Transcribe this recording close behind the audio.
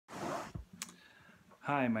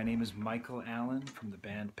Hi, my name is Michael Allen from the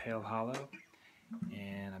band Pale Hollow,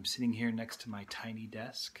 and I'm sitting here next to my tiny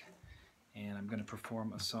desk, and I'm going to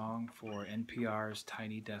perform a song for NPR's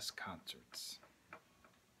Tiny Desk Concerts.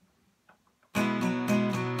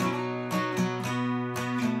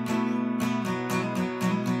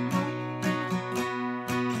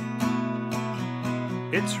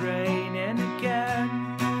 It's raining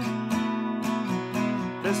again,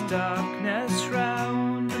 there's darkness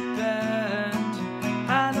round the bend.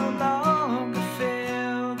 I no longer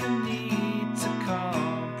feel the need to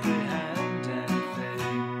comprehend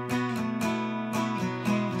anything.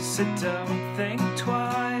 So don't think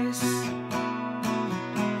twice,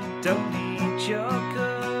 don't need your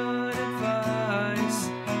good advice.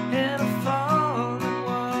 In a fallen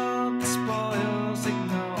world, the spoils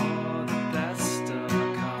ignore the best of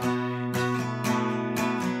a kind.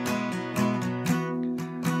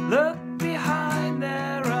 Look behind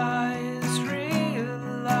their eyes,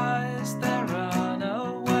 realize they're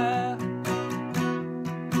unaware.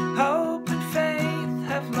 Hope and faith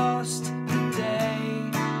have lost the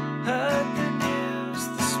day. Heard the news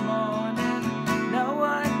this morning, no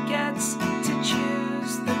one gets to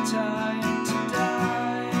choose the time to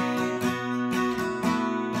die.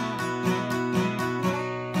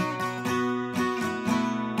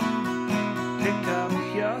 Pick up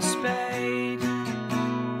your spade.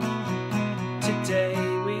 Today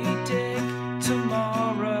we dig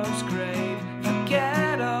tomorrow's grave.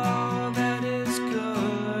 Forget all that is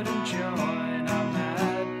good and join our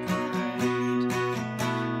mad parade.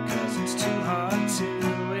 'Cause it's too hard to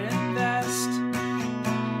invest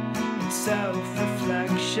in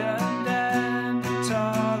self-reflection and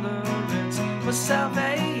tolerance for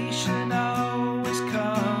salvation.